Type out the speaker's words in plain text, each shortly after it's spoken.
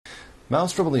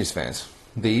Mouse Trouble News fans,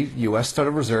 the U.S.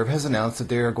 Federal Reserve has announced that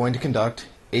they are going to conduct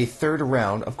a third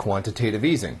round of quantitative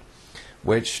easing,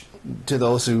 which, to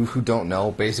those who don't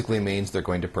know, basically means they're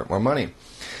going to print more money.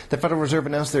 The Federal Reserve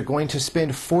announced they're going to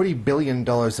spend $40 billion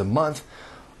a month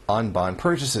on bond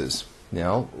purchases.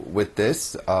 Now, with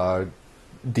this,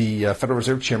 the Federal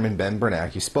Reserve Chairman Ben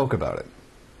Bernanke spoke about it.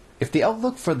 If the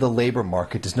outlook for the labor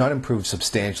market does not improve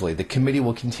substantially, the committee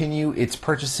will continue its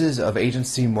purchases of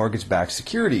agency mortgage-backed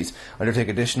securities, undertake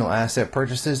additional asset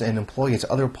purchases, and employ its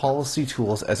other policy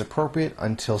tools as appropriate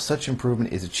until such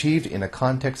improvement is achieved in a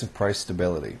context of price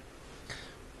stability.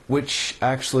 Which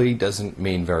actually doesn't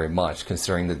mean very much,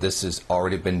 considering that this has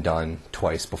already been done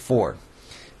twice before.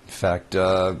 In fact,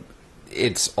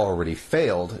 it's already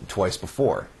failed twice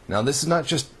before. Now, this is not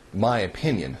just my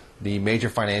opinion. The major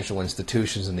financial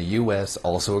institutions in the U.S.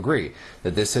 also agree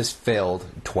that this has failed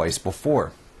twice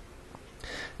before.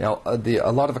 Now,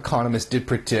 a lot of economists did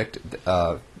predict,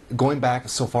 going back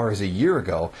so far as a year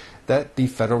ago, that the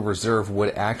Federal Reserve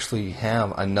would actually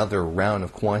have another round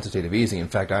of quantitative easing. In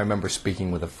fact, I remember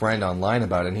speaking with a friend online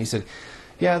about it, and he said,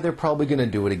 yeah, they're probably going to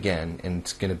do it again, and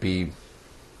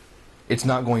it's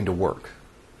not going to work.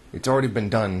 It's already been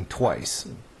done twice,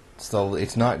 so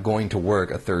it's not going to work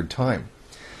a third time.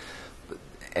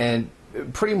 And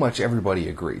pretty much everybody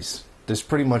agrees. There's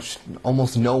pretty much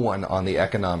almost no one on the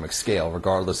economic scale,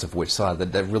 regardless of which side,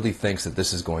 that really thinks that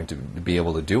this is going to be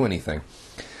able to do anything.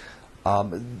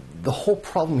 The whole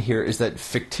problem here is that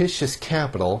fictitious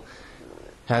capital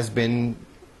has been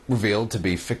revealed to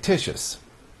be fictitious.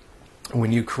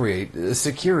 When you create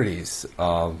securities,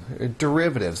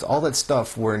 derivatives, all that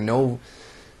stuff where no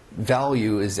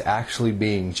value is actually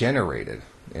being generated,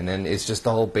 and then it's just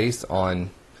all based on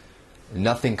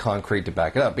nothing concrete to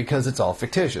back it up, because it's all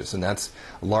fictitious, and that's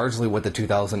largely what the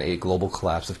 2008 global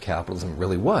collapse of capitalism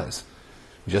really was.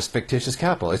 Just fictitious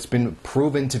capital. It's been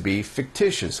proven to be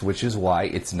fictitious, which is why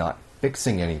it's not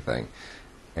fixing anything,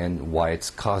 and why it's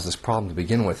caused this problem to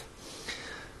begin with.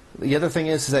 The other thing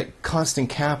is that constant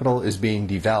capital is being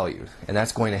devalued, and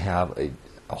that's going to have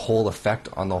a whole effect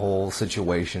on the whole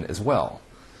situation as well.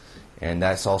 And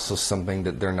that's also something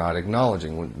that they're not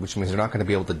acknowledging, which means they're not going to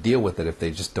be able to deal with it if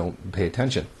they just don't pay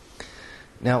attention.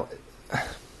 Now,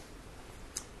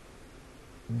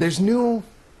 there's no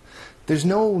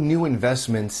new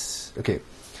investments. Okay,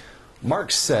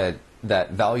 Marx said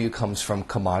that value comes from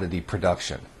commodity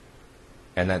production,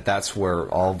 and that's where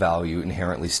all value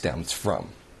inherently stems from.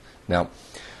 Now,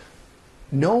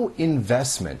 no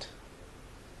investment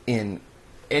in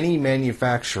any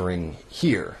manufacturing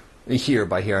here,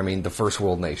 by here I mean the first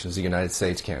world nations, the United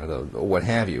States, Canada, what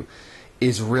have you,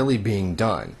 is really being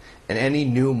done. And any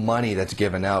new money that's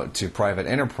given out to private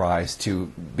enterprise to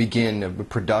begin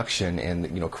production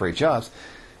and create jobs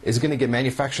is going to get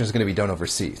manufacturing is going to be done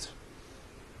overseas.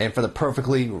 And for the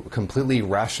completely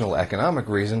rational economic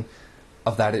reason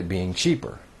of that it being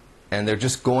cheaper. And they're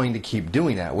just going to keep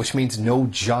doing that, which means no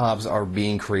jobs are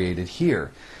being created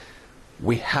here.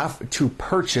 We have to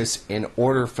purchase in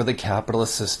order for the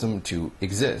capitalist system to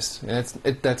exist. And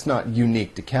that's not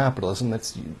unique to capitalism.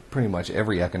 That's pretty much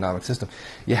every economic system.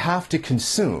 You have to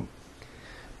consume.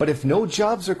 But if no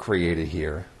jobs are created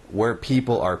here, where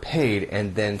people are paid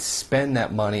and then spend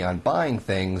that money on buying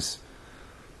things,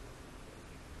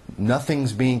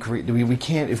 nothing's being created.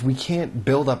 If we can't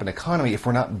build up an economy if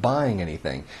we're not buying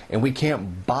anything, and we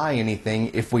can't buy anything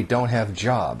if we don't have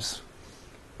jobs.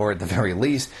 Or at the very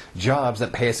least, jobs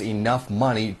that pay us enough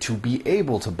money to be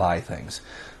able to buy things.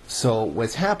 So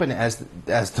what's happened as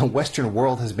the Western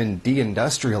world has been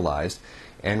deindustrialized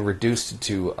and reduced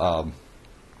to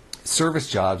service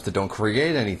jobs that don't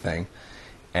create anything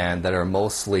and that are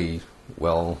mostly,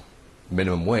 well,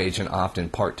 minimum wage and often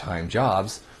part-time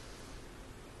jobs,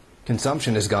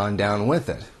 consumption has gone down with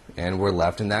it. And we're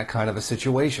left in that kind of a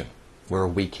situation where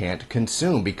we can't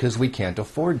consume because we can't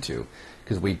afford to,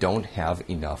 because we don't have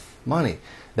enough money.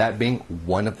 That being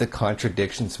one of the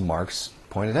contradictions Marx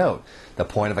pointed out. The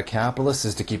point of a capitalist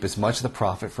is to keep as much of the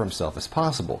profit for himself as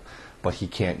possible. But he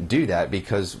can't do that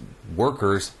because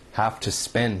workers have to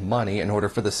spend money in order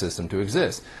for the system to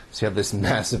exist. So you have this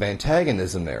massive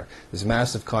antagonism there, this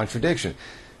massive contradiction.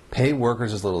 Pay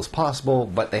workers as little as possible,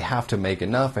 but they have to make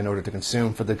enough in order to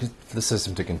consume for the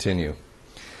system to continue.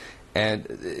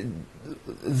 And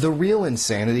the real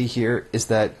insanity here is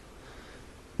that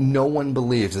no one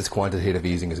believes this quantitative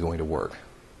easing is going to work.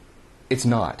 It's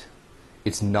not.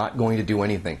 It's not going to do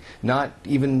anything. Not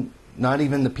even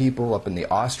the people up in the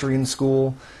Austrian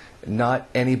school, not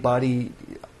anybody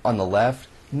on the left.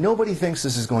 Nobody thinks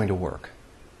this is going to work.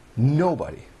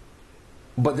 Nobody.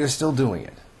 But they're still doing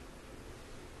it.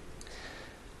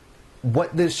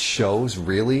 what this shows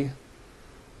really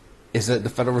is that the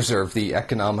Federal Reserve, the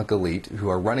economic elite who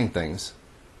are running things,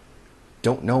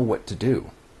 don't know what to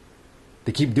do.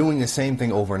 They keep doing the same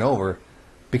thing over and over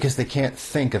because they can't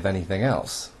think of anything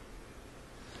else.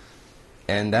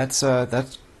 And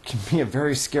that can be a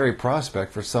very scary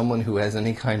prospect for someone who has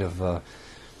any kind of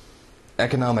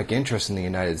economic interest in the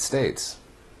United States.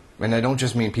 And I don't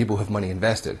just mean people who have money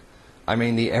invested. I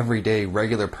mean the everyday,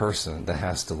 regular person that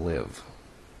has to live.